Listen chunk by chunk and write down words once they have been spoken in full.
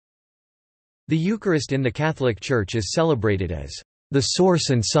The Eucharist in the Catholic Church is celebrated as the source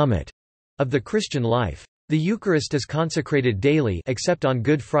and summit of the Christian life. The Eucharist is consecrated daily except on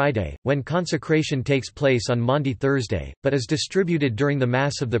Good Friday, when consecration takes place on Maundy Thursday, but is distributed during the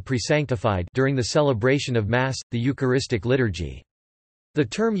Mass of the Presanctified during the celebration of Mass, the Eucharistic liturgy. The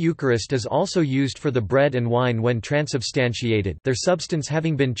term Eucharist is also used for the bread and wine when transubstantiated, their substance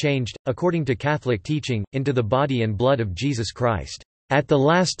having been changed, according to Catholic teaching, into the body and blood of Jesus Christ. At the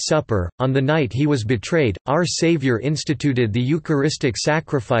Last Supper, on the night he was betrayed, our Savior instituted the Eucharistic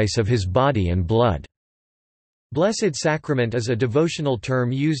sacrifice of his body and blood. Blessed Sacrament is a devotional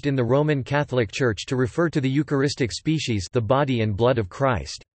term used in the Roman Catholic Church to refer to the Eucharistic species, the body and blood of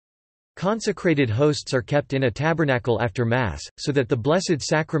Christ. Consecrated hosts are kept in a tabernacle after Mass, so that the Blessed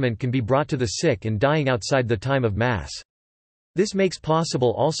Sacrament can be brought to the sick and dying outside the time of Mass. This makes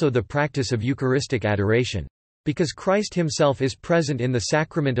possible also the practice of Eucharistic adoration. Because Christ himself is present in the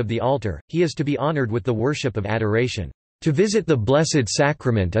sacrament of the altar, he is to be honored with the worship of adoration. To visit the Blessed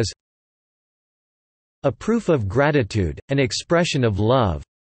Sacrament is a proof of gratitude, an expression of love,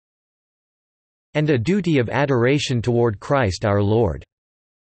 and a duty of adoration toward Christ our Lord.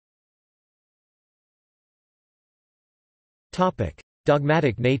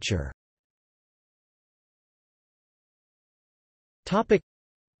 Dogmatic nature.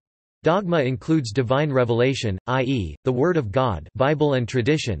 Dogma includes divine revelation, i.e., the Word of God, Bible and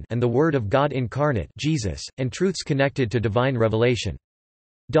tradition, and the Word of God incarnate, Jesus, and truths connected to divine revelation.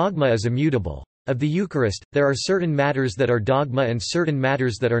 Dogma is immutable. Of the Eucharist, there are certain matters that are dogma and certain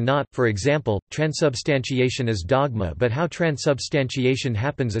matters that are not. For example, transubstantiation is dogma, but how transubstantiation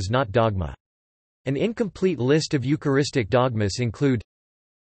happens is not dogma. An incomplete list of Eucharistic dogmas include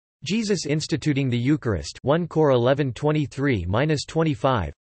Jesus instituting the Eucharist, 1 Cor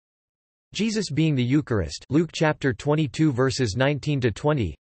 11:23–25. Jesus being the Eucharist, Luke chapter 22 verses 19 to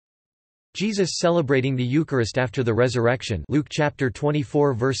 20. Jesus celebrating the Eucharist after the resurrection, Luke chapter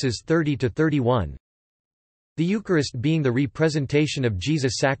 24 verses 30 to 31. The Eucharist being the representation of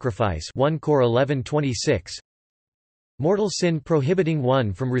Jesus' sacrifice, 1 Cor 11:26. Mortal sin prohibiting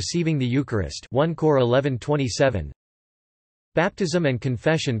one from receiving the Eucharist, 1 Cor 11:27. Baptism and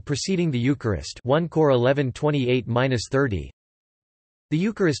confession preceding the Eucharist, 1 Cor 11:28–30. The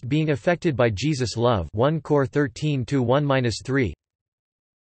Eucharist being affected by Jesus' love, 1 Cor 13–1–3.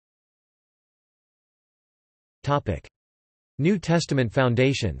 Topic: New Testament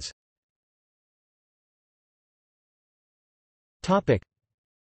foundations. Topic: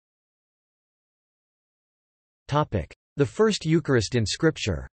 The first Eucharist in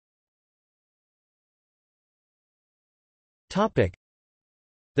Scripture. Topic: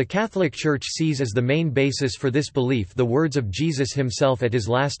 The Catholic Church sees as the main basis for this belief the words of Jesus himself at his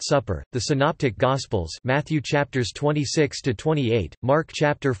Last Supper, the Synoptic Gospels, Matthew chapters 26 to 28, Mark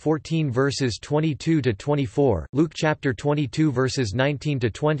chapter 14 verses 22 to 24, Luke chapter 22 verses 19 to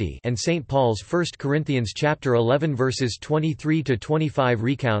 20, and St. Paul's 1 Corinthians chapter 11 verses 23 to 25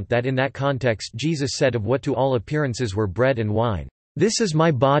 recount that in that context Jesus said of what to all appearances were bread and wine, "This is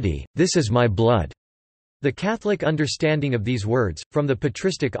my body, this is my blood." The Catholic understanding of these words, from the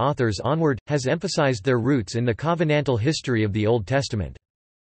patristic authors onward, has emphasized their roots in the covenantal history of the Old Testament.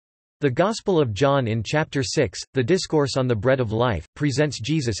 The Gospel of John in chapter 6, the Discourse on the Bread of Life, presents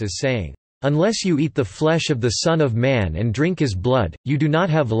Jesus as saying, "Unless you eat the flesh of the Son of Man and drink his blood, you do not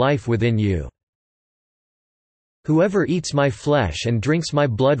have life within you. Whoever eats my flesh and drinks my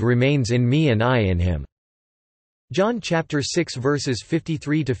blood remains in me and I in him." John chapter 6 verses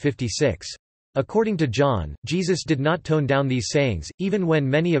 53 to 56. According to John, Jesus did not tone down these sayings, even when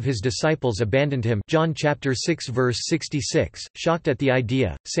many of his disciples abandoned him. John chapter 6 verse 66. Shocked at the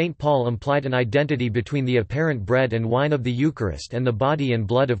idea, St. Paul implied an identity between the apparent bread and wine of the Eucharist and the body and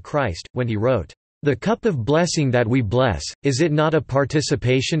blood of Christ, when he wrote, "The cup of blessing that we bless, is it not a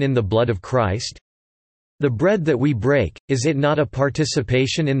participation in the blood of Christ? The bread that we break, is it not a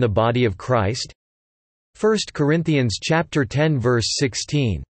participation in the body of Christ?" 1 Corinthians chapter 10 verse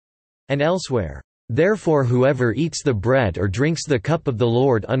 16. And elsewhere, "Therefore whoever eats the bread or drinks the cup of the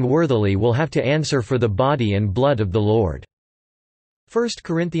Lord unworthily will have to answer for the body and blood of the Lord." 1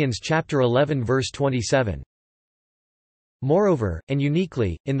 Corinthians chapter 11 verse 27. Moreover, and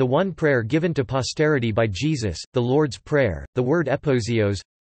uniquely, in the one prayer given to posterity by Jesus, the Lord's Prayer, the word eposios,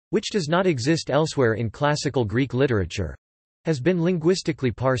 which does not exist elsewhere in classical Greek literature, has been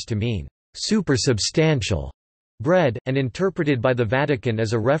linguistically parsed to mean supersubstantial bread, and interpreted by the Vatican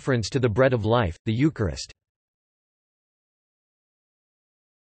as a reference to the bread of life, the Eucharist.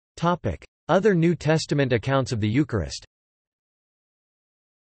 Other New Testament accounts of the Eucharist.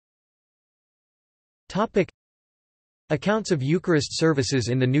 Accounts of Eucharist services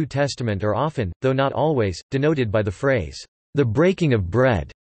in the New Testament are often, though not always, denoted by the phrase, "the breaking of bread."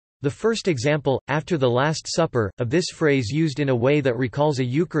 The first example, after the Last Supper, of this phrase used in a way that recalls a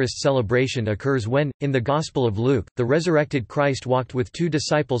Eucharist celebration occurs when, in the Gospel of Luke, the resurrected Christ walked with two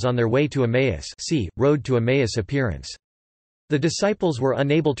disciples on their way to Emmaus. See, Road to Emmaus appearance. The disciples were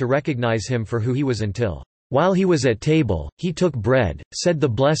unable to recognize him for who he was until, "while he was at table, he took bread, said the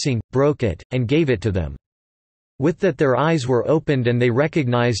blessing, broke it, and gave it to them. With that their eyes were opened and they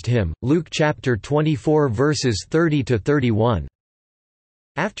recognized him." Luke chapter 24 verses 30–31.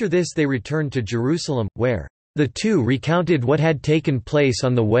 After this they returned to Jerusalem, where the two recounted what had taken place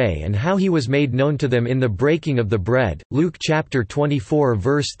on the way and how he was made known to them in the breaking of the bread. Luke chapter 24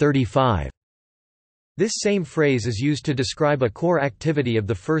 verse 35. This same phrase is used to describe a core activity of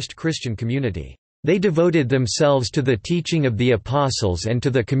the first Christian community. They devoted themselves to the teaching of the apostles and to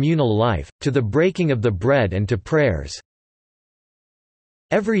the communal life, to the breaking of the bread and to prayers.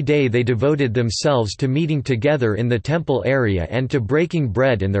 Every day they devoted themselves to meeting together in the temple area and to breaking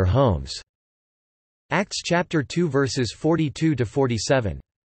bread in their homes. Acts chapter 2 verses 42–47.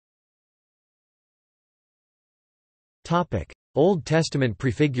 Topic: Old Testament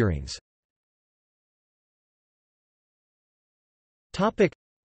prefigurings. Topic: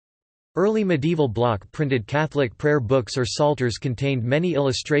 Early medieval block-printed Catholic prayer books or psalters contained many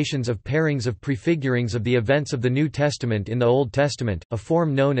illustrations of pairings of prefigurings of the events of the New Testament in the Old Testament, a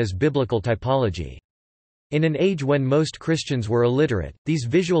form known as biblical typology. In an age when most Christians were illiterate, these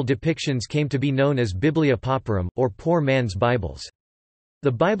visual depictions came to be known as Biblia Pauperum, or poor man's Bibles.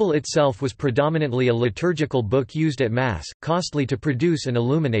 The Bible itself was predominantly a liturgical book used at Mass, costly to produce and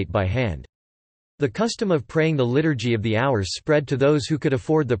illuminate by hand. The custom of praying the Liturgy of the Hours spread to those who could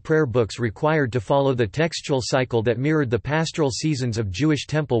afford the prayer books required to follow the textual cycle that mirrored the pastoral seasons of Jewish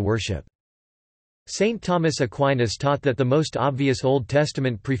temple worship. Saint Thomas Aquinas taught that the most obvious Old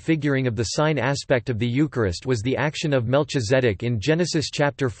Testament prefiguring of the sign aspect of the Eucharist was the action of Melchizedek in Genesis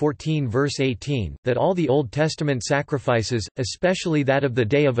chapter 14 verse 18, that all the Old Testament sacrifices, especially that of the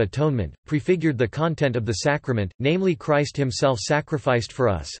Day of Atonement, prefigured the content of the sacrament, namely Christ himself sacrificed for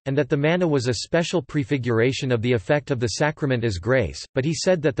us, and that the manna was a special prefiguration of the effect of the sacrament as grace, but he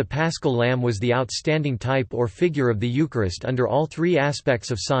said that the paschal lamb was the outstanding type or figure of the Eucharist under all three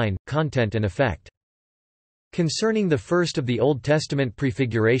aspects of sign, content and effect. Concerning the first of the Old Testament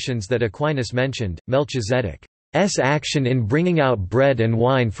prefigurations that Aquinas mentioned, Melchizedek's action in bringing out bread and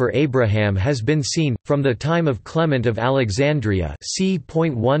wine for Abraham has been seen, from the time of Clement of Alexandria c.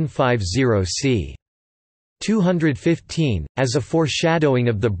 150 c. 215, as a foreshadowing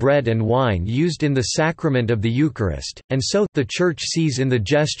of the bread and wine used in the sacrament of the Eucharist, and so, the Church sees in the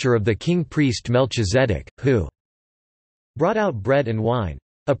gesture of the king-priest Melchizedek, who brought out bread and wine,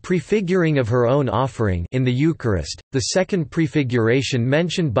 a prefiguring of her own offering in the Eucharist. The second prefiguration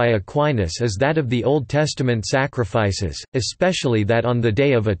mentioned by Aquinas is that of the Old Testament sacrifices, especially that on the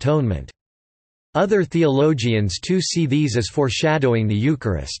Day of Atonement. Other theologians too see these as foreshadowing the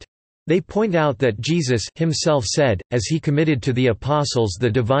Eucharist. They point out that Jesus himself said, as he committed to the apostles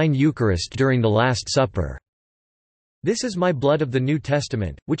the divine Eucharist during the Last Supper, "This is my blood of the New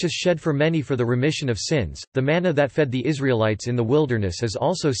Testament, which is shed for many for the remission of sins." The manna that fed the Israelites in the wilderness is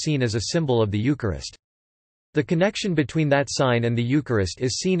also seen as a symbol of the Eucharist. The connection between that sign and the Eucharist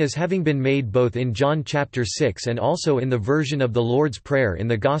is seen as having been made both in John chapter 6 and also in the version of the Lord's Prayer in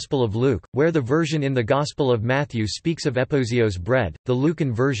the Gospel of Luke, where the version in the Gospel of Matthew speaks of eposios bread, the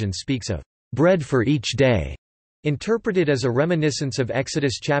Lucan version speaks of bread for each day, interpreted as a reminiscence of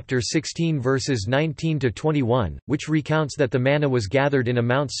Exodus chapter 16 verses 19–21, which recounts that the manna was gathered in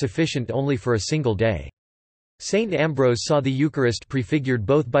amounts sufficient only for a single day. Saint Ambrose saw the Eucharist prefigured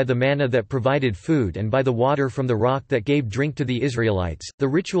both by the manna that provided food and by the water from the rock that gave drink to the Israelites. The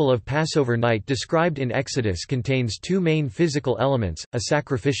ritual of Passover night described in Exodus contains two main physical elements: a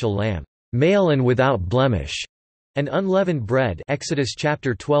sacrificial lamb, male and without blemish, and unleavened bread. Exodus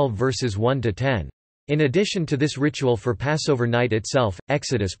chapter 12 verses 1–10. In addition to this ritual for Passover night itself,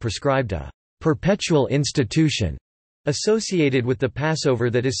 Exodus prescribed a perpetual institution associated with the Passover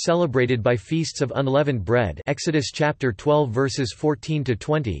that is celebrated by feasts of unleavened bread. Exodus chapter 12 verses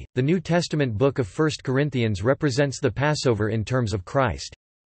 14–20. The New Testament book of 1 Corinthians represents the Passover in terms of Christ.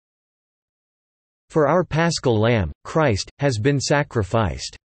 For our paschal lamb, Christ, has been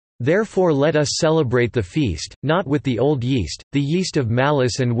sacrificed. Therefore let us celebrate the feast, not with the old yeast, the yeast of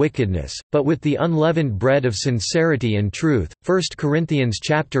malice and wickedness, but with the unleavened bread of sincerity and truth. 1 Corinthians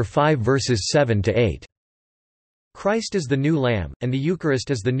chapter 5 verses 7–8. Christ is the new lamb, and the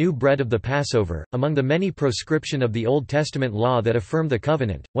Eucharist is the new bread of the Passover. Among the many proscription of the Old Testament law that affirm the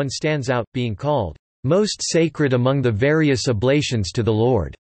covenant, one stands out, being called most sacred among the various oblations to the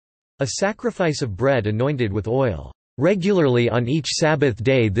Lord, a sacrifice of bread anointed with oil. Regularly on each Sabbath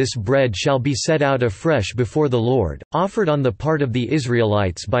day this bread shall be set out afresh before the Lord, offered on the part of the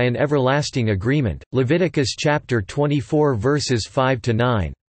Israelites by an everlasting agreement. Leviticus chapter 24 verses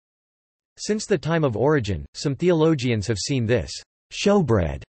 5–9. Since the time of origin, some theologians have seen this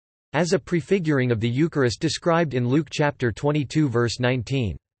showbread as a prefiguring of the Eucharist described in Luke chapter 22 verse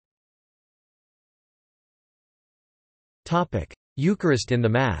 19. Topic: Eucharist in the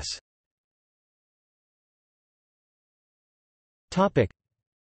Mass. Topic: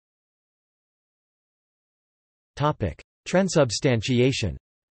 Transubstantiation.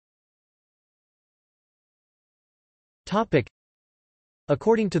 Topic: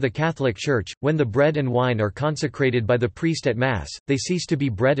 According to the Catholic Church, when the bread and wine are consecrated by the priest at Mass, they cease to be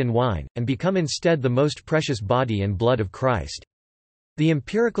bread and wine, and become instead the most precious body and blood of Christ. The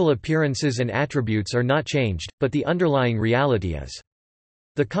empirical appearances and attributes are not changed, but the underlying reality is.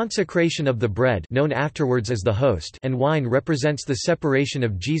 The consecration of the bread, known afterwards as the host, and wine represents the separation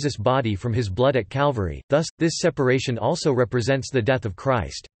of Jesus' body from his blood at Calvary, thus, this separation also represents the death of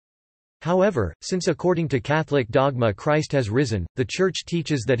Christ. However, since according to Catholic dogma Christ has risen, the Church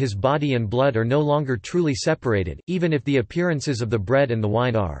teaches that his body and blood are no longer truly separated, even if the appearances of the bread and the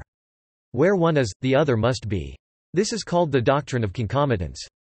wine are. Where one is, the other must be. This is called the doctrine of concomitance.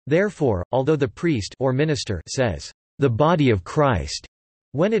 Therefore, although the priest or minister says, "the body of Christ,"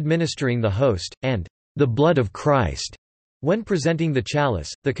 when administering the host, and "the blood of Christ," when presenting the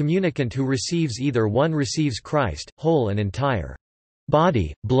chalice, the communicant who receives either one receives Christ, whole and entire.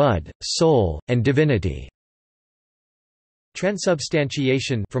 Body, blood, soul, and divinity.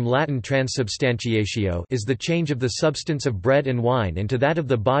 Transubstantiation, from Latin transubstantiatio, is the change of the substance of bread and wine into that of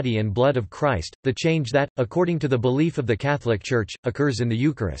the body and blood of Christ, the change that, according to the belief of the Catholic Church, occurs in the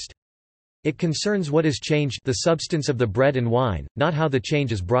Eucharist. It concerns what is changed, the substance of the bread and wine, not how the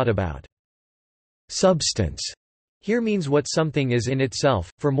change is brought about. Substance here means what something is in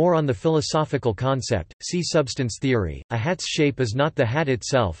itself. For more on the philosophical concept, see substance theory. A hat's shape is not the hat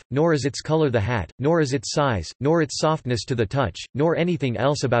itself, nor is its color the hat, nor is its size, nor its softness to the touch, nor anything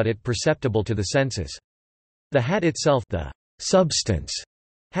else about it perceptible to the senses. The hat itself, the substance,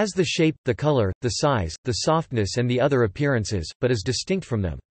 has the shape, the color, the size, the softness and the other appearances, but is distinct from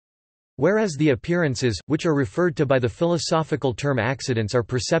them. Whereas the appearances, which are referred to by the philosophical term accidents, are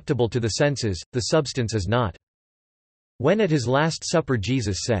perceptible to the senses, the substance is not. When at his Last Supper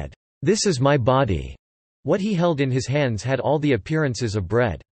Jesus said, "This is my body," what he held in his hands had all the appearances of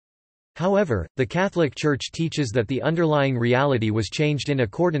bread. However, the Catholic Church teaches that the underlying reality was changed in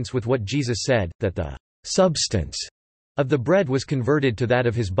accordance with what Jesus said, that the substance of the bread was converted to that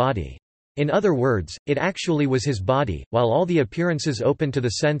of his body. In other words, it actually was his body, while all the appearances open to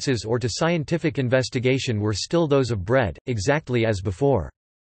the senses or to scientific investigation were still those of bread, exactly as before.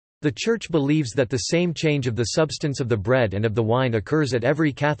 The Church believes that the same change of the substance of the bread and of the wine occurs at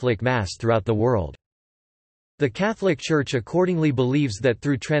every Catholic Mass throughout the world. The Catholic Church accordingly believes that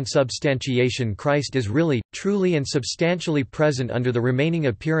through transubstantiation Christ is really, truly and substantially present under the remaining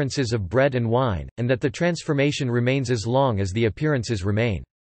appearances of bread and wine, and that the transformation remains as long as the appearances remain.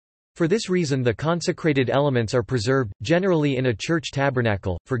 For this reason the consecrated elements are preserved, generally in a church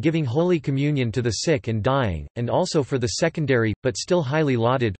tabernacle, for giving Holy Communion to the sick and dying, and also for the secondary, but still highly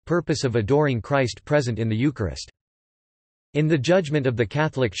lauded, purpose of adoring Christ present in the Eucharist. In the judgment of the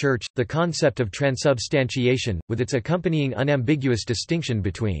Catholic Church, the concept of transubstantiation, with its accompanying unambiguous distinction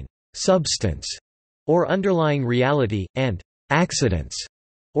between substance, or underlying reality, and accidents,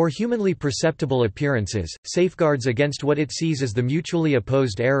 or humanly perceptible appearances, safeguards against what it sees as the mutually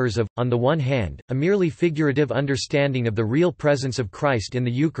opposed errors of, on the one hand, a merely figurative understanding of the real presence of Christ in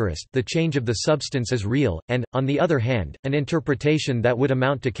the Eucharist, the change of the substance as real, and, on the other hand, an interpretation that would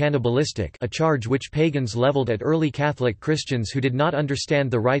amount to cannibalistic, a charge which pagans leveled at early Catholic Christians who did not understand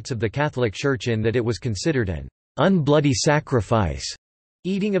the rites of the Catholic Church in that it was considered an unbloody sacrifice.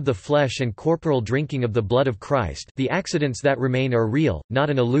 Eating of the flesh and corporal drinking of the blood of Christ, the accidents that remain are real,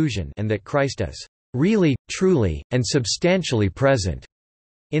 not an illusion, and that Christ is really, truly, and substantially present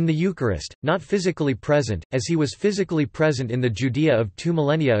in the Eucharist, not physically present, as he was physically present in the Judea of 2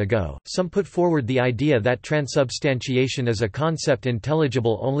 millennia ago. Some put forward the idea that transubstantiation is a concept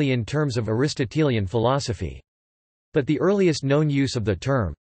intelligible only in terms of Aristotelian philosophy. But the earliest known use of the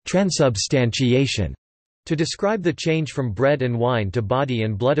term transubstantiation To describe the change from bread and wine to body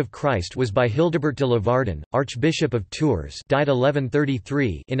and blood of Christ was by Hildebert de Lavardin, Archbishop of Tours, died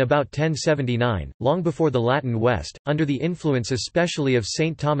 1133 in about 1079, long before the Latin West, under the influence especially of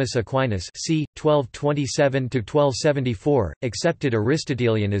Saint Thomas Aquinas c. 1227–1274, accepted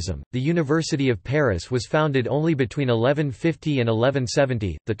Aristotelianism. The University of Paris was founded only between 1150 and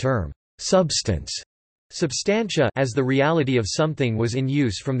 1170. The term substance, substantia, as the reality of something, was in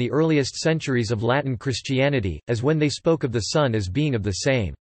use from the earliest centuries of Latin Christianity, as when they spoke of the Son as being of the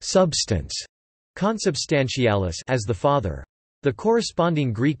same substance, consubstantialis, as the Father. The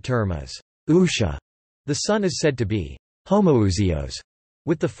corresponding Greek term is ousia. The Son is said to be homoousios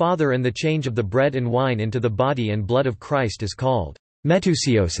with the Father, and the change of the bread and wine into the body and blood of Christ is called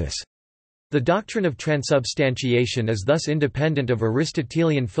metousiosis. The doctrine of transubstantiation is thus independent of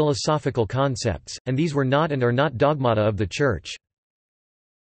Aristotelian philosophical concepts, and these were not and are not dogmata of the Church.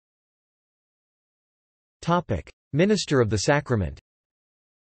 Minister of the Sacrament.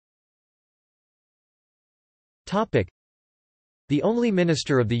 The only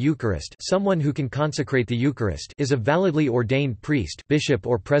minister of the Eucharist, someone who can consecrate the Eucharist, is a validly ordained priest, bishop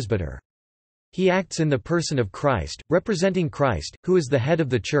or presbyter. He acts in the person of Christ, representing Christ, who is the head of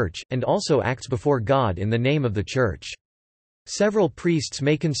the Church, and also acts before God in the name of the Church. Several priests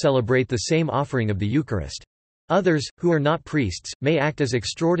may concelebrate the same offering of the Eucharist. Others, who are not priests, may act as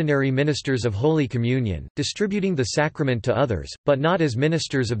extraordinary ministers of Holy Communion, distributing the sacrament to others, but not as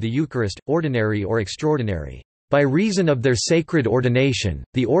ministers of the Eucharist, ordinary or extraordinary. By reason of their sacred ordination,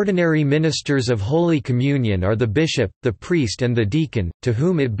 the ordinary ministers of Holy Communion are the bishop, the priest and the deacon, to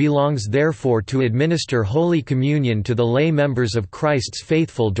whom it belongs therefore to administer Holy Communion to the lay members of Christ's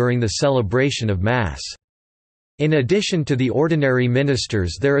faithful during the celebration of Mass. In addition to the ordinary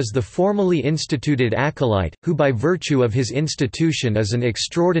ministers there is the formally instituted acolyte, who by virtue of his institution is an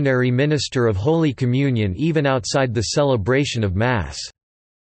extraordinary minister of Holy Communion even outside the celebration of Mass.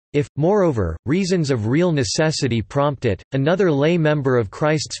 If, moreover, reasons of real necessity prompt it, another lay member of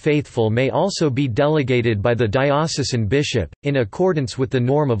Christ's faithful may also be delegated by the diocesan bishop, in accordance with the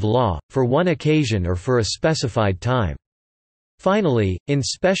norm of law, for one occasion or for a specified time. Finally, in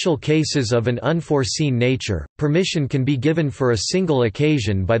special cases of an unforeseen nature, permission can be given for a single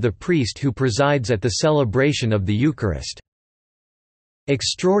occasion by the priest who presides at the celebration of the Eucharist.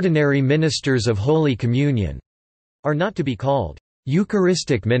 Extraordinary ministers of Holy Communion are not to be called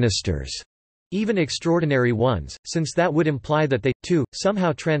Eucharistic ministers, even extraordinary ones, since that would imply that they, too,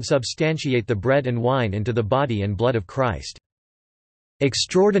 somehow transubstantiate the bread and wine into the body and blood of Christ.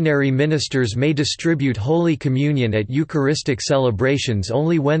 Extraordinary ministers may distribute Holy Communion at Eucharistic celebrations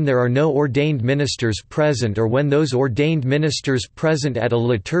only when there are no ordained ministers present, or when those ordained ministers present at a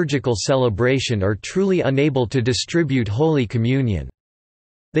liturgical celebration are truly unable to distribute Holy Communion.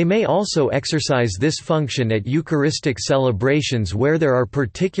 They may also exercise this function at Eucharistic celebrations where there are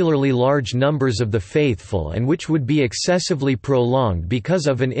particularly large numbers of the faithful and which would be excessively prolonged because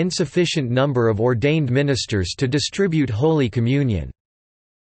of an insufficient number of ordained ministers to distribute Holy Communion.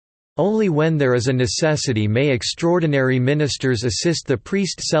 Only when there is a necessity may extraordinary ministers assist the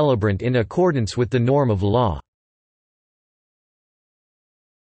priest celebrant in accordance with the norm of law.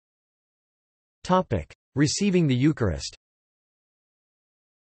 Receiving the Eucharist.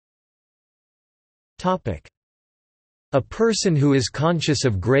 A person who is conscious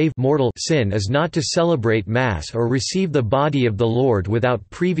of grave mortal sin is not to celebrate Mass or receive the body of the Lord without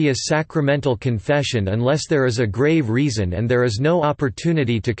previous sacramental confession unless there is a grave reason and there is no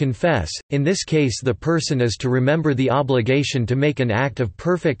opportunity to confess. In this case, the person is to remember the obligation to make an act of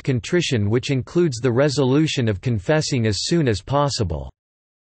perfect contrition, which includes the resolution of confessing as soon as possible.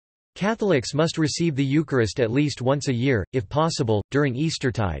 Catholics must receive the Eucharist at least once a year, if possible, during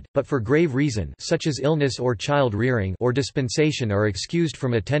Eastertide, but for grave reason such as illness or child-rearing or dispensation are excused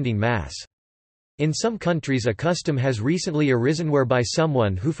from attending Mass. In some countries a custom has recently arisen whereby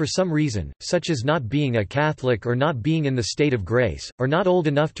someone who for some reason, such as not being a Catholic or not being in the state of grace, or not old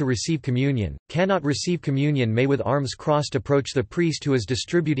enough to receive communion, cannot receive communion may with arms crossed approach the priest who is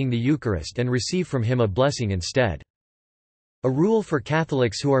distributing the Eucharist and receive from him a blessing instead. A rule for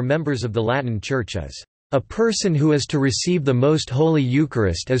Catholics who are members of the Latin Church is, "A person who is to receive the Most Holy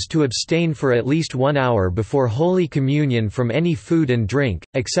Eucharist is to abstain for at least 1 hour before Holy Communion from any food and drink,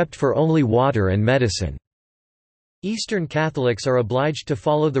 except for only water and medicine." Eastern Catholics are obliged to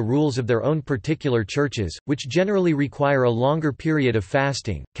follow the rules of their own particular churches, which generally require a longer period of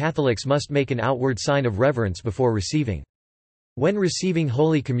fasting. Catholics must make an outward sign of reverence before receiving. When receiving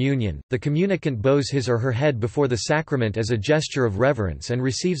Holy Communion, the communicant bows his or her head before the sacrament as a gesture of reverence and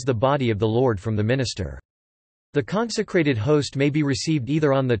receives the body of the Lord from the minister. The consecrated host may be received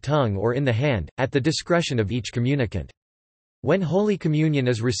either on the tongue or in the hand, at the discretion of each communicant. When Holy Communion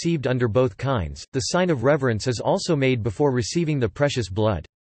is received under both kinds, the sign of reverence is also made before receiving the precious blood.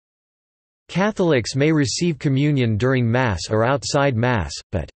 Catholics may receive communion during Mass or outside Mass,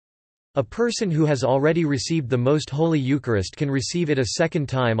 but a person who has already received the Most Holy Eucharist can receive it a second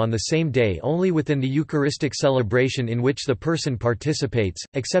time on the same day only within the Eucharistic celebration in which the person participates,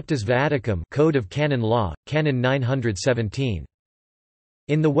 except as viaticum, Code of Canon Law, Canon 917.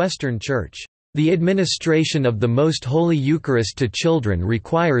 In the Western Church, the administration of the Most Holy Eucharist to children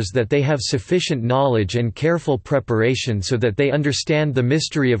requires that they have sufficient knowledge and careful preparation so that they understand the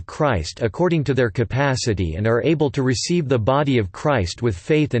mystery of Christ according to their capacity and are able to receive the body of Christ with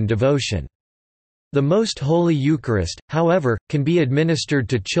faith and devotion. The Most Holy Eucharist, however, can be administered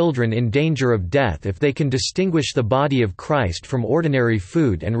to children in danger of death if they can distinguish the body of Christ from ordinary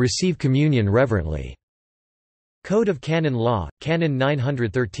food and receive communion reverently. Code of Canon Law, Canon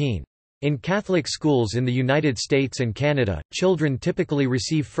 913. In Catholic schools in the United States and Canada, children typically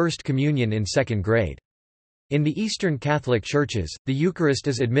receive First Communion in second grade. In the Eastern Catholic Churches, the Eucharist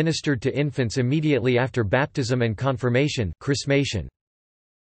is administered to infants immediately after baptism and confirmation, chrismation.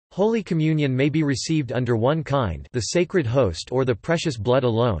 Holy Communion may be received under one kind, the Sacred Host or the Precious Blood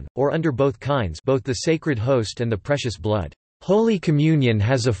alone, or under both kinds, both the Sacred Host and the Precious Blood. Holy Communion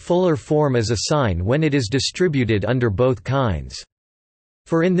has a fuller form as a sign when it is distributed under both kinds.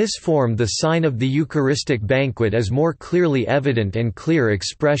 For in this form the sign of the Eucharistic banquet is more clearly evident and clear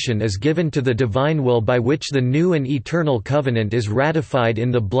expression is given to the divine will by which the new and eternal covenant is ratified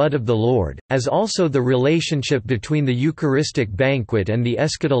in the blood of the Lord, as also the relationship between the Eucharistic banquet and the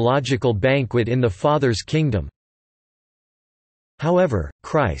eschatological banquet in the Father's kingdom. However,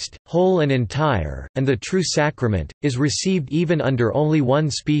 Christ, whole and entire, and the true sacrament, is received even under only one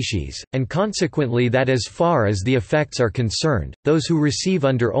species, and consequently that as far as the effects are concerned, those who receive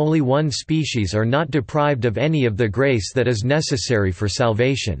under only one species are not deprived of any of the grace that is necessary for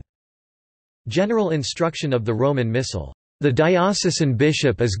salvation. General instruction of the Roman Missal. The diocesan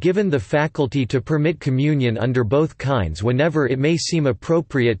bishop is given the faculty to permit communion under both kinds whenever it may seem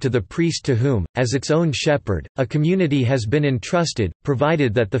appropriate to the priest to whom, as its own shepherd, a community has been entrusted,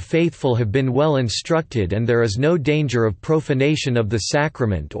 provided that the faithful have been well instructed and there is no danger of profanation of the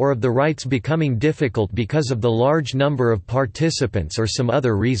sacrament or of the rites becoming difficult because of the large number of participants or some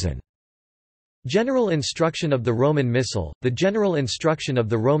other reason. General instruction of the Roman Missal. The general instruction of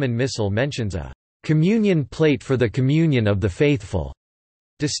the Roman Missal mentions a communion plate for the communion of the faithful,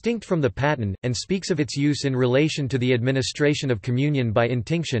 distinct from the paten, and speaks of its use in relation to the administration of communion by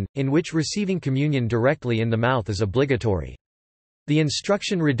intinction, in which receiving communion directly in the mouth is obligatory. The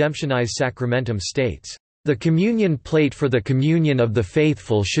instruction Redemptionis Sacramentum states, "The communion plate for the communion of the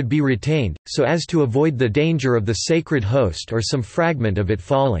faithful should be retained, so as to avoid the danger of the sacred host or some fragment of it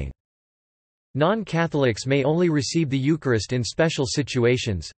falling." Non-Catholics may only receive the Eucharist in special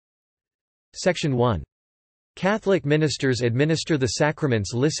situations. Section 1. Catholic ministers administer the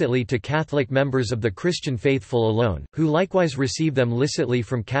sacraments licitly to Catholic members of the Christian faithful alone, who likewise receive them licitly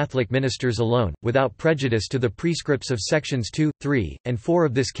from Catholic ministers alone, without prejudice to the prescripts of sections 2, 3, and 4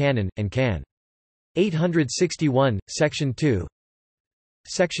 of this canon, and can. 861, Section 2.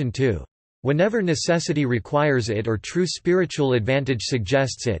 Section 2. Whenever necessity requires it or true spiritual advantage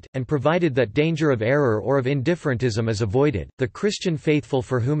suggests it, and provided that danger of error or of indifferentism is avoided, the Christian faithful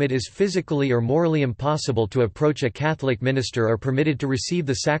for whom it is physically or morally impossible to approach a Catholic minister are permitted to receive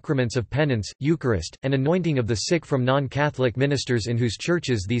the sacraments of penance, Eucharist, and anointing of the sick from non-Catholic ministers in whose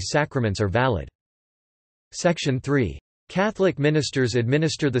churches these sacraments are valid. Section 3. Catholic ministers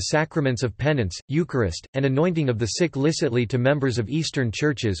administer the sacraments of penance, Eucharist, and anointing of the sick licitly to members of Eastern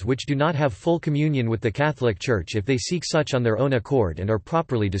churches which do not have full communion with the Catholic Church if they seek such on their own accord and are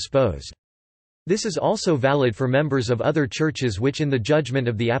properly disposed. This is also valid for members of other churches which in the judgment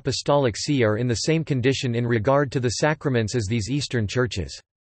of the Apostolic See are in the same condition in regard to the sacraments as these Eastern churches.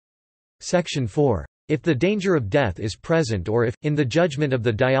 Section 4. If the danger of death is present or if, in the judgment of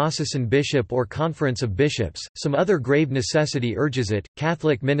the diocesan bishop or conference of bishops, some other grave necessity urges it,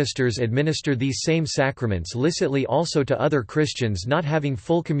 Catholic ministers administer these same sacraments licitly also to other Christians not having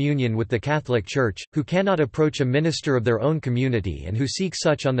full communion with the Catholic Church, who cannot approach a minister of their own community and who seek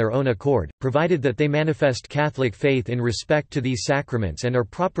such on their own accord, provided that they manifest Catholic faith in respect to these sacraments and are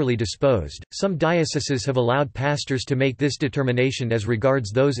properly disposed. Some dioceses have allowed pastors to make this determination as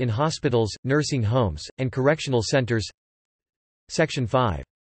regards those in hospitals, nursing homes, and correctional centers. Section 5.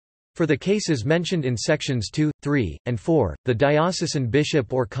 For the cases mentioned in sections 2, 3, and 4, the diocesan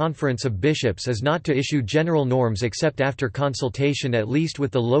bishop or conference of bishops is not to issue general norms except after consultation at least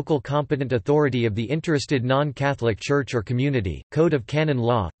with the local competent authority of the interested non-Catholic church or community. Code of Canon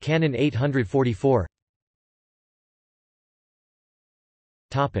Law, Canon 844.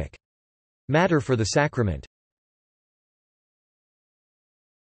 Topic: Matter for the sacrament.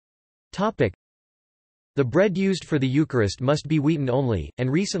 Topic: The bread used for the Eucharist must be wheaten only,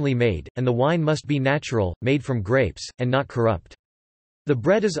 and recently made, and the wine must be natural, made from grapes, and not corrupt. The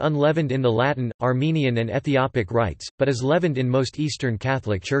bread is unleavened in the Latin, Armenian and Ethiopic rites, but is leavened in most Eastern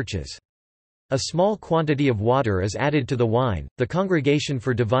Catholic churches. A small quantity of water is added to the wine. The Congregation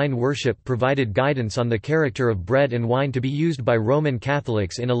for Divine Worship provided guidance on the character of bread and wine to be used by Roman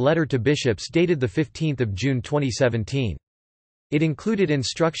Catholics in a letter to bishops dated 15 June 2017. It included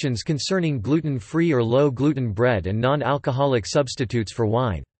instructions concerning gluten-free or low-gluten bread and non-alcoholic substitutes for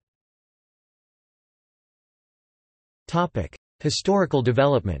wine. Historical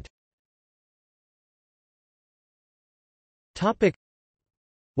development.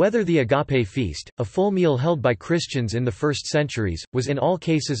 Whether the agape feast, a full meal held by Christians in the first centuries, was in all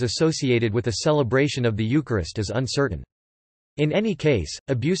cases associated with a celebration of the Eucharist is uncertain. In any case,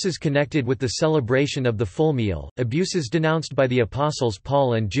 abuses connected with the celebration of the full meal, abuses denounced by the apostles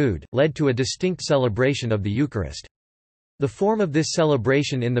Paul and Jude, led to a distinct celebration of the Eucharist. The form of this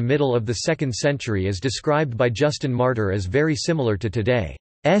celebration in the middle of the 2nd century is described by Justin Martyr as very similar to today's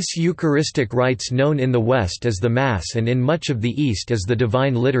Eucharistic rites known in the West as the Mass and in much of the East as the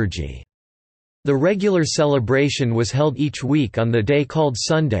Divine Liturgy. The regular celebration was held each week on the day called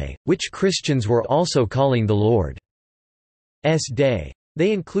Sunday, which Christians were also calling the Lord's Day.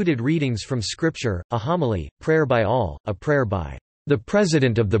 They included readings from Scripture, a homily, prayer by all, a prayer by the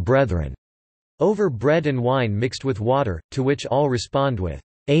President of the Brethren, over bread and wine mixed with water, to which all respond with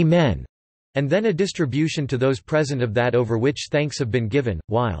Amen, and then a distribution to those present of that over which thanks have been given,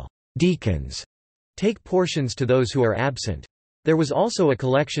 while deacons take portions to those who are absent. There was also a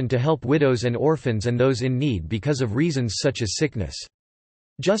collection to help widows and orphans and those in need because of reasons such as sickness.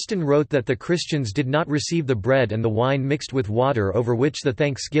 Justin wrote that the Christians did not receive the bread and the wine mixed with water over which the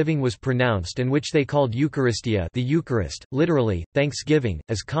thanksgiving was pronounced and which they called Eucharistia, the Eucharist, literally, thanksgiving,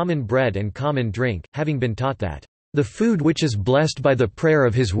 as common bread and common drink, having been taught that, "The food which is blessed by the prayer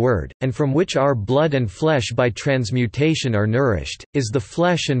of his word, and from which our blood and flesh by transmutation are nourished, is the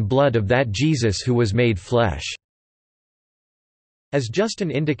flesh and blood of that Jesus who was made flesh." As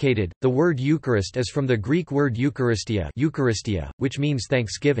Justin indicated, the word Eucharist is from the Greek word Eucharistia, which means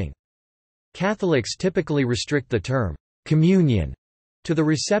thanksgiving. Catholics typically restrict the term communion to the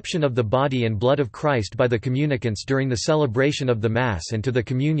reception of the body and blood of Christ by the communicants during the celebration of the Mass and to the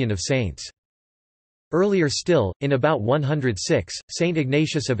communion of saints. Earlier still, in about 106, Saint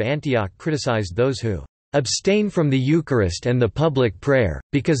Ignatius of Antioch criticized those who abstain from the Eucharist and the public prayer,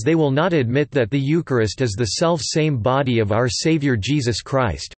 because they will not admit that the Eucharist is the self-same body of our Saviour Jesus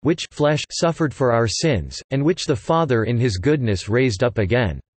Christ, which flesh suffered for our sins, and which the Father in his goodness raised up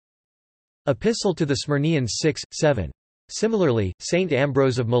again." Epistle to the Smyrnians 6:7. Similarly, Saint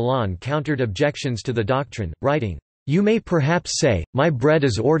Ambrose of Milan countered objections to the doctrine, writing, "You may perhaps say, my bread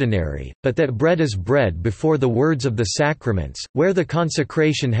is ordinary, but that bread is bread before the words of the sacraments, where the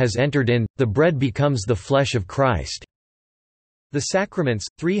consecration has entered in, the bread becomes the flesh of Christ." The Sacraments,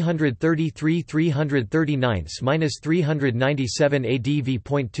 333–339–397 AD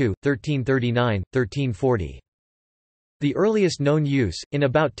v.2, 1339, 1340. The earliest known use, in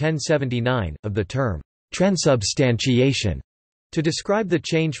about 1079, of the term transubstantiation to describe the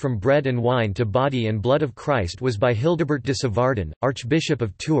change from bread and wine to body and blood of Christ was by Hildebert de Savardin, Archbishop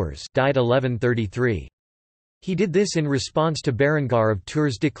of Tours, died 1133. He did this in response to Berengar of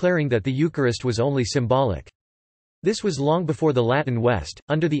Tours declaring that the Eucharist was only symbolic. This was long before the Latin West,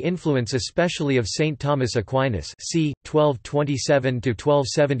 under the influence especially of Saint Thomas Aquinas c.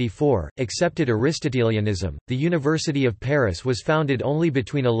 1227–1274, accepted Aristotelianism. The University of Paris was founded only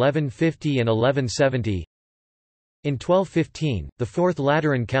between 1150 and 1170. In 1215, the Fourth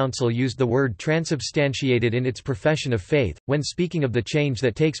Lateran Council used the word transubstantiated in its profession of faith, when speaking of the change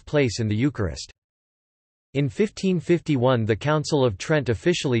that takes place in the Eucharist. In 1551 the Council of Trent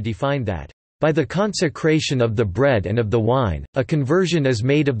officially defined that, "By the consecration of the bread and of the wine, a conversion is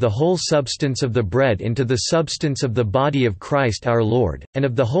made of the whole substance of the bread into the substance of the body of Christ our Lord, and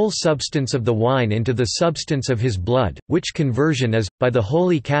of the whole substance of the wine into the substance of his blood, which conversion is, by the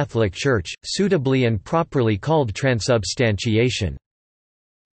Holy Catholic Church, suitably and properly called transubstantiation."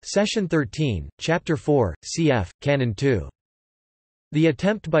 Session 13, Chapter 4, cf. Canon 2. The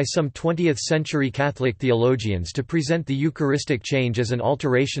attempt by some 20th-century Catholic theologians to present the Eucharistic change as an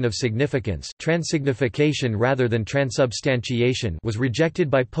alteration of significance, transignification rather than transubstantiation, was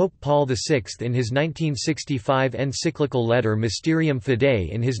rejected by Pope Paul VI in his 1965 encyclical letter Mysterium Fidei.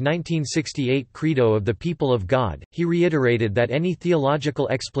 In his 1968 Credo of the People of God, he reiterated that any theological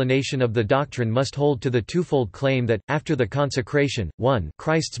explanation of the doctrine must hold to the twofold claim that, after the consecration, 1.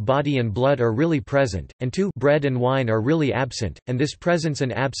 Christ's body and blood are really present, and 2. Bread and wine are really absent, and this presence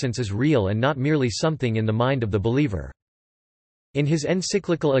and absence is real and not merely something in the mind of the believer. In his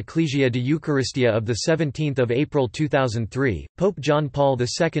encyclical Ecclesia de Eucharistia of 17 April 2003, Pope John Paul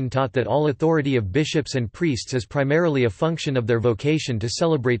II taught that all authority of bishops and priests is primarily a function of their vocation to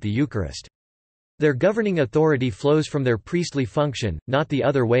celebrate the Eucharist. Their governing authority flows from their priestly function, not the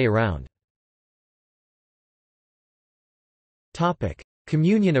other way around.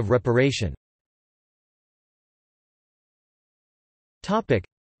 Communion of reparation.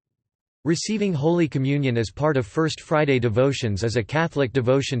 Receiving Holy Communion as part of First Friday devotions is a Catholic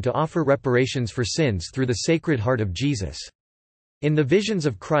devotion to offer reparations for sins through the Sacred Heart of Jesus. In the Visions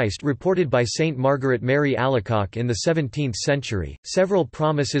of Christ reported by Saint Margaret Mary Alacoque in the 17th century, several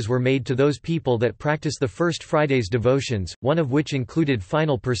promises were made to those people that practice the First Friday's devotions, one of which included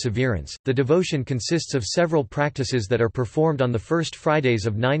final perseverance. The devotion consists of several practices that are performed on the First Fridays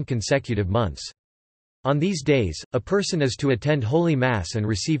of 9 consecutive months. On these days, a person is to attend Holy Mass and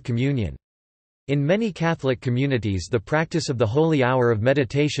receive communion. In many Catholic communities, the practice of the Holy Hour of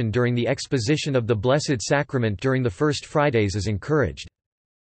meditation during the exposition of the Blessed Sacrament during the First Fridays is encouraged.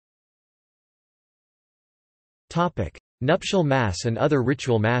 Nuptial Mass and other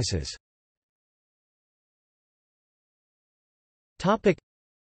ritual masses.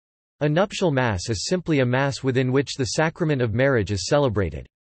 A nuptial Mass is simply a Mass within which the sacrament of marriage is celebrated.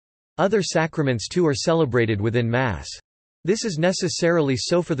 Other sacraments too are celebrated within Mass. This is necessarily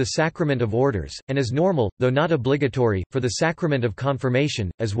so for the sacrament of orders, and is normal, though not obligatory, for the sacrament of confirmation,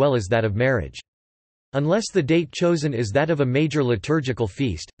 as well as that of marriage. Unless the date chosen is that of a major liturgical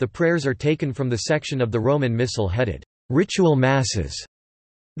feast, the prayers are taken from the section of the Roman Missal headed, Ritual Masses.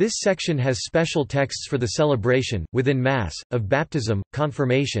 This section has special texts for the celebration, within Mass, of baptism,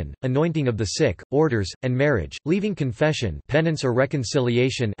 confirmation, anointing of the sick, orders, and marriage, leaving confession, penance or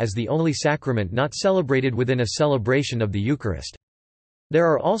reconciliation as the only sacrament not celebrated within a celebration of the Eucharist. There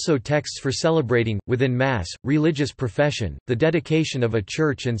are also texts for celebrating, within Mass, religious profession, the dedication of a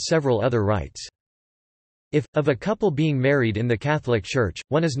church and several other rites. If, of a couple being married in the Catholic Church,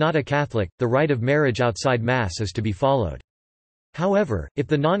 one is not a Catholic, the rite of marriage outside Mass is to be followed. However, if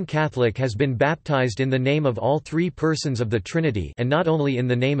the non-Catholic has been baptized in the name of all three persons of the Trinity and not only in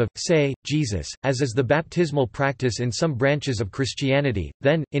the name of, say, Jesus, as is the baptismal practice in some branches of Christianity,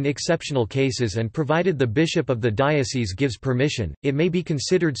 then, in exceptional cases and provided the bishop of the diocese gives permission, it may be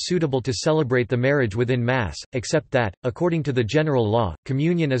considered suitable to celebrate the marriage within Mass, except that, according to the general law,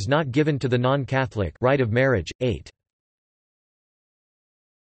 communion is not given to the non-Catholic rite of marriage. 8.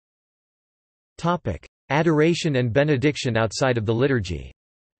 Adoration and benediction outside of the liturgy.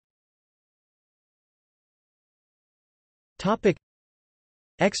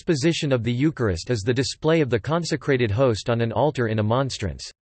 Exposition of the Eucharist is the display of the consecrated host on an altar in a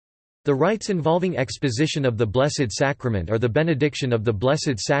monstrance. The rites involving exposition of the Blessed Sacrament are the benediction of the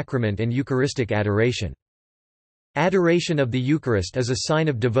Blessed Sacrament and Eucharistic adoration. Adoration of the Eucharist is a sign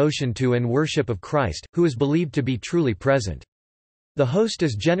of devotion to and worship of Christ, who is believed to be truly present. The host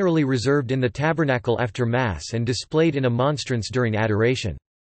is generally reserved in the tabernacle after Mass and displayed in a monstrance during adoration.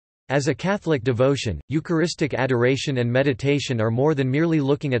 As a Catholic devotion, Eucharistic adoration and meditation are more than merely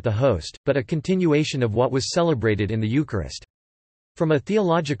looking at the host, but a continuation of what was celebrated in the Eucharist. From a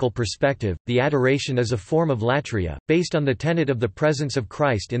theological perspective, the adoration is a form of latria, based on the tenet of the presence of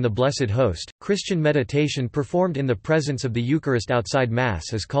Christ in the Blessed Host. Christian meditation performed in the presence of the Eucharist outside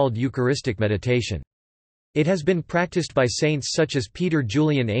Mass is called Eucharistic meditation. It has been practiced by saints such as Peter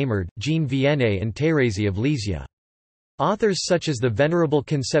Julian Eymard, Jean Vianney and Thérèse of Lisieux. Authors such as the Venerable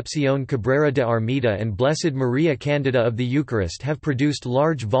Concepción Cabrera de Armida and Blessed Maria Candida of the Eucharist have produced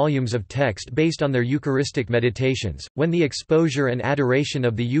large volumes of text based on their Eucharistic meditations. When the exposure and adoration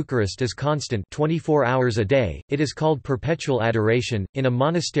of the Eucharist is constant 24 hours a day, it is called perpetual adoration. In a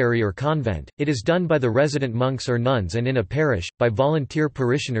monastery or convent, it is done by the resident monks or nuns, and in a parish, by volunteer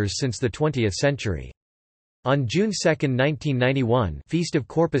parishioners since the 20th century. On June 2, 1991, Feast of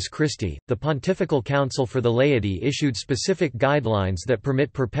Corpus Christi, the Pontifical Council for the Laity issued specific guidelines that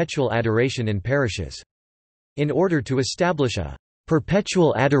permit perpetual adoration in parishes. In order to establish a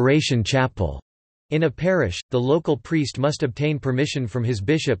perpetual adoration chapel in a parish, the local priest must obtain permission from his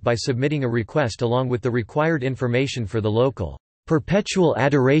bishop by submitting a request along with the required information for the local Perpetual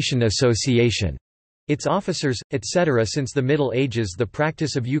Adoration Association, its officers, etc. Since the Middle Ages, the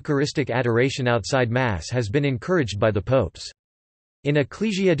practice of Eucharistic adoration outside Mass has been encouraged by the popes. In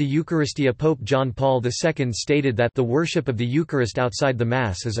Ecclesia de Eucharistia, Pope John Paul II stated that the worship of the Eucharist outside the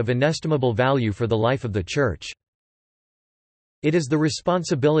Mass is of inestimable value for the life of the Church. It is the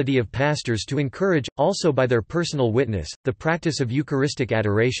responsibility of pastors to encourage, also by their personal witness, the practice of Eucharistic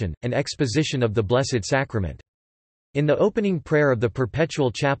adoration, and exposition of the Blessed Sacrament. In the opening prayer of the Perpetual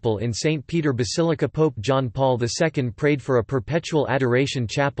Chapel in St. Peter Basilica, Pope John Paul II prayed for a perpetual adoration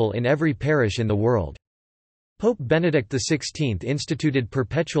chapel in every parish in the world. Pope Benedict XVI instituted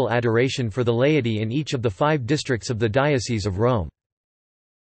perpetual adoration for the laity in each of the 5 districts of the Diocese of Rome.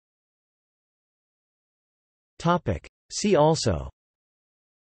 See also: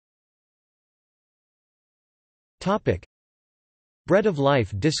 Bread of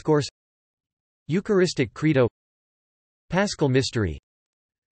Life Discourse, Eucharistic Credo, Paschal Mystery,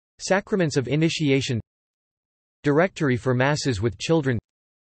 Sacraments of Initiation, Directory for Masses with Children,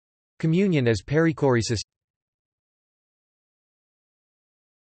 Communion as Perichoresis.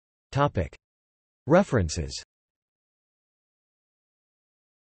 References.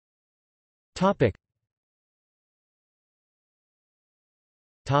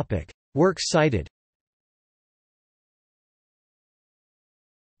 Works cited.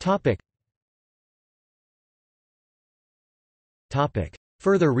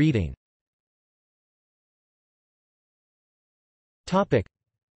 Further reading.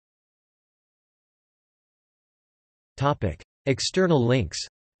 External links.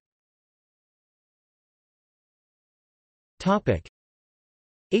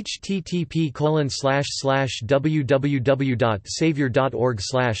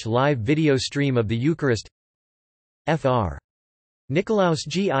 http://www.savior.org/live video stream of the Eucharist. Fr. Nicolaus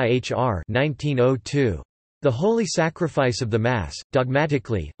Gihr 1902. The Holy Sacrifice of the Mass,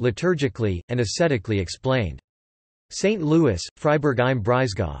 Dogmatically, Liturgically, and Ascetically Explained. St. Louis, Freiburg im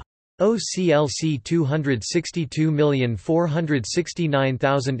Breisgau. OCLC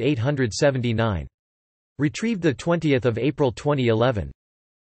 262469879. Retrieved 20 April 2011.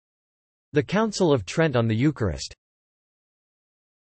 The Council of Trent on the Eucharist.